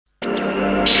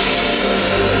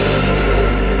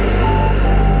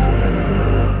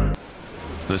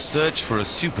The search for a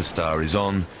superstar is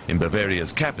on in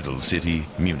Bavaria's capital city,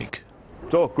 Munich.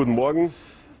 So, guten Morgen.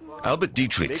 Albert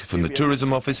Dietrich from the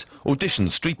tourism office auditions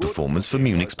street performers for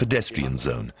Munich's pedestrian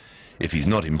zone. If he's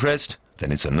not impressed,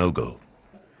 then it's a no-go.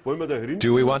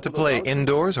 Do we want to play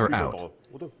indoors or out?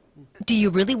 Do you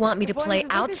really want me to play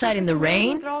outside in the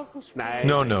rain?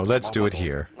 No, let's do it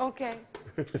here. Okay.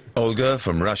 Olga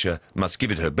from Russia must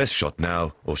give it her best shot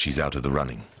now, or she's out of the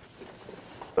running.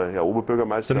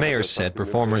 The mayor said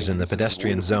performers in the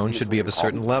pedestrian zone should be of a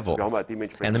certain level,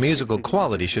 and the musical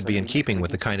quality should be in keeping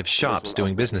with the kind of shops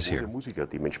doing business here.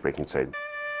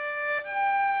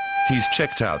 He's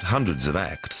checked out hundreds of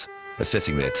acts,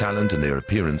 assessing their talent and their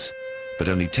appearance, but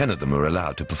only 10 of them are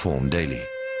allowed to perform daily.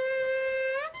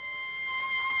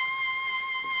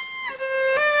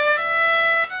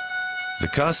 The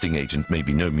casting agent may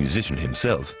be no musician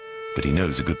himself, but he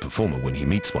knows a good performer when he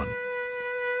meets one.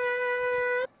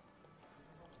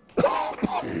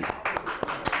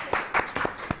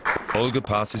 Olga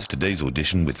passes today's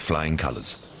audition with flying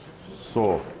colors.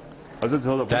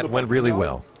 That went really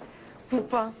well.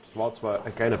 Super.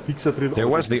 There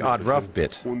was the odd rough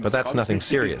bit, but that's nothing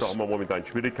serious.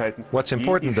 What's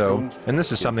important though, and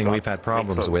this is something we've had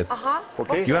problems with,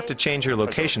 you have to change your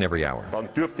location every hour.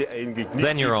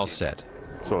 Then you're all set.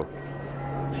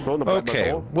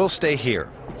 Okay, we'll stay here.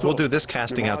 We'll do this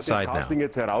casting outside now.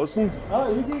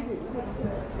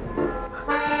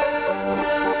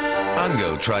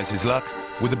 Ango tries his luck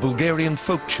with a Bulgarian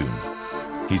folk tune.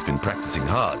 He's been practicing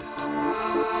hard.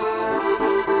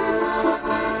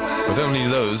 But only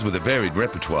those with a varied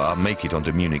repertoire make it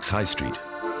onto Munich's high street.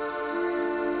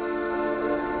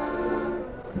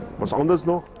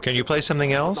 Can you play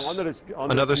something else?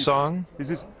 Another song?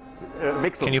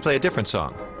 Can you play a different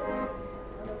song?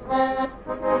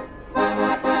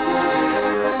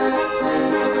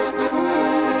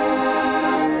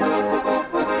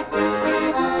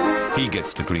 He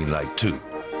gets the green light too.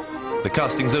 The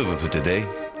casting's over for today.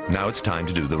 Now it's time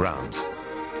to do the rounds.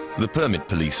 The permit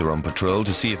police are on patrol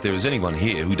to see if there is anyone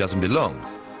here who doesn't belong.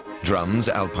 Drums,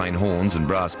 alpine horns and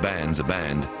brass bands are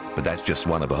banned, but that's just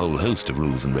one of a whole host of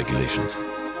rules and regulations.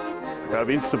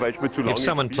 If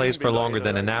someone plays for longer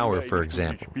than an hour, for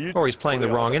example, or he's playing the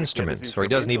wrong instrument, or he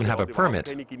doesn't even have a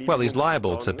permit, well, he's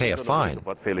liable to pay a fine.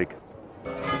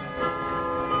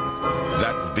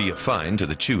 That would be a fine to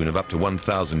the tune of up to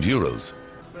 1,000 euros.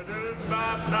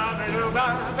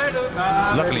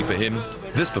 Luckily for him,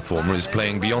 this performer is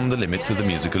playing beyond the limits of the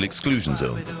musical exclusion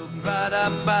zone.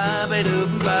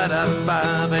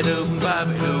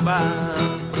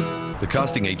 The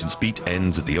casting agent's beat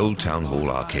ends at the Old Town Hall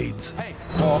arcades.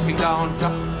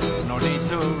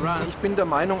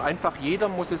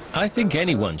 I think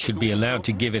anyone should be allowed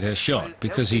to give it a shot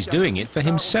because he's doing it for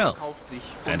himself.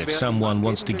 And if someone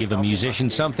wants to give a musician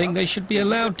something, they should be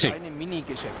allowed to.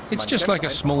 It's just like a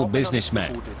small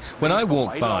businessman. When I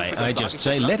walk by, I just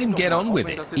say, let him get on with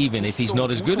it, even if he's not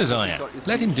as good as I am.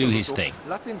 Let him do his thing.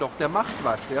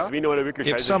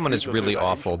 If someone is really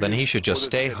awful, then he should just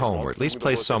stay home or at least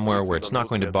play somewhere where it's not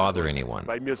going to bother anyone.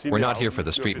 We're not here for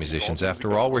the street musicians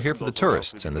after all, we're here for the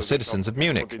tourists and the citizens of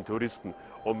Munich.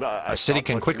 A city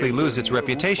can quickly lose its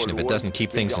reputation if it doesn't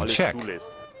keep things in check.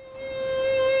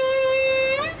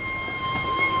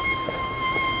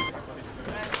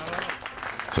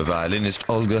 For violinist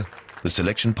Olga, the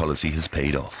selection policy has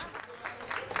paid off.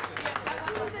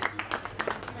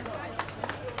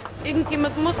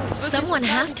 Someone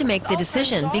has to make the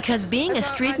decision because being a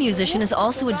street musician is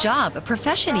also a job, a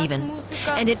profession even.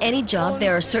 And in any job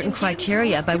there are certain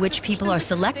criteria by which people are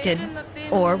selected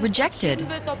or rejected.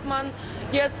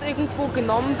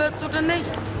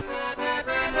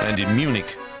 And in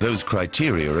Munich, those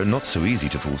criteria are not so easy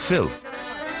to fulfill.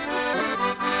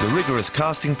 The rigorous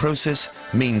casting process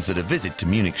means that a visit to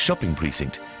Munich's shopping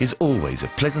precinct is always a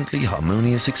pleasantly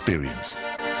harmonious experience.